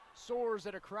soars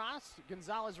it across.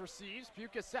 Gonzales receives.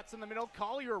 Puka sets in the middle.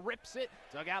 Collier rips it.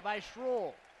 Dug out by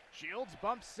Schroll. Shields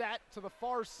bump set to the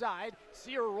far side.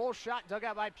 Sear roll shot dug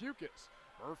out by Pukas.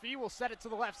 Murphy will set it to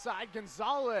the left side.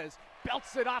 Gonzales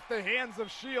belts it off the hands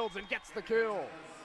of Shields and gets the kill.